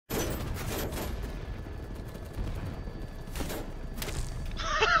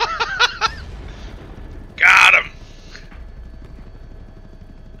Got him!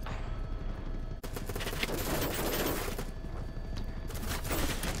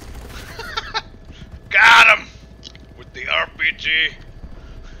 Got him! With the RPG.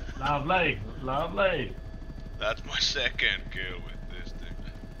 Lovely, lovely. That's my second kill with this thing.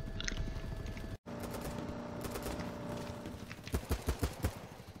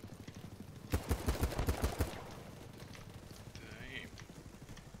 Damn.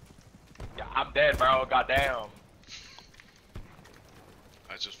 Yeah, I'm dead, bro. Goddamn.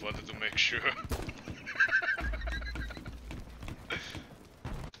 I just wanted to make sure.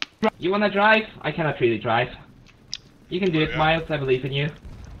 You wanna drive? I cannot really drive. You can do it, yeah. Miles. I believe in you.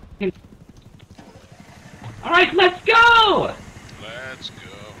 Alright, let's go! Let's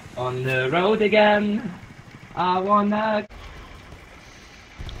go. On the road again. I wanna...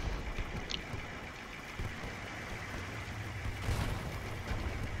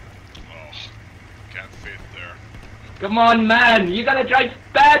 Oh, can't fit there. Come on, man! You gotta drive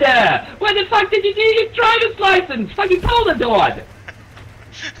better! Where the fuck did you do your driver's license? Fucking told the door!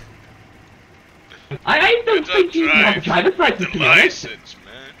 I don't think you have a driver's license, to be honest. License,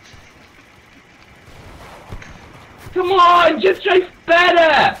 man. Come on, just drive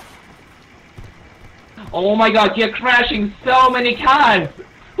better! Oh my god, you're crashing so many cars!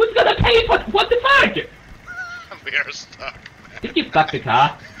 Who's gonna pay for what the fuck? We are stuck. Did you fuck the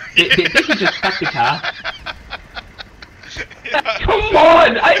car? Did you just fuck the car? Yeah. Come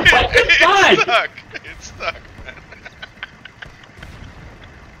on! What the fuck? It's stuck. It's stuck, man.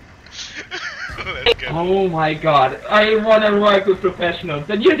 Let's go. Oh my god, I wanna work with professionals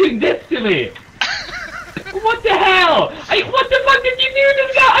and you're doing this to me! What the hell? What the fuck did you do to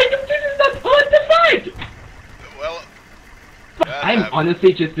this guy? This is not what the fuck? Well, I'm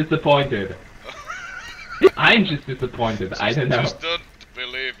honestly just disappointed. I'm just disappointed, I don't know. Just don't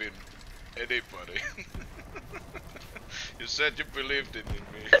believe in anybody. You said you believed in me.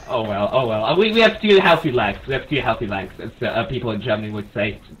 Oh well. We have two healthy legs. We have two healthy legs, as people in Germany would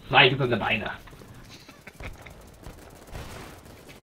say. Zwei gesunde Beine.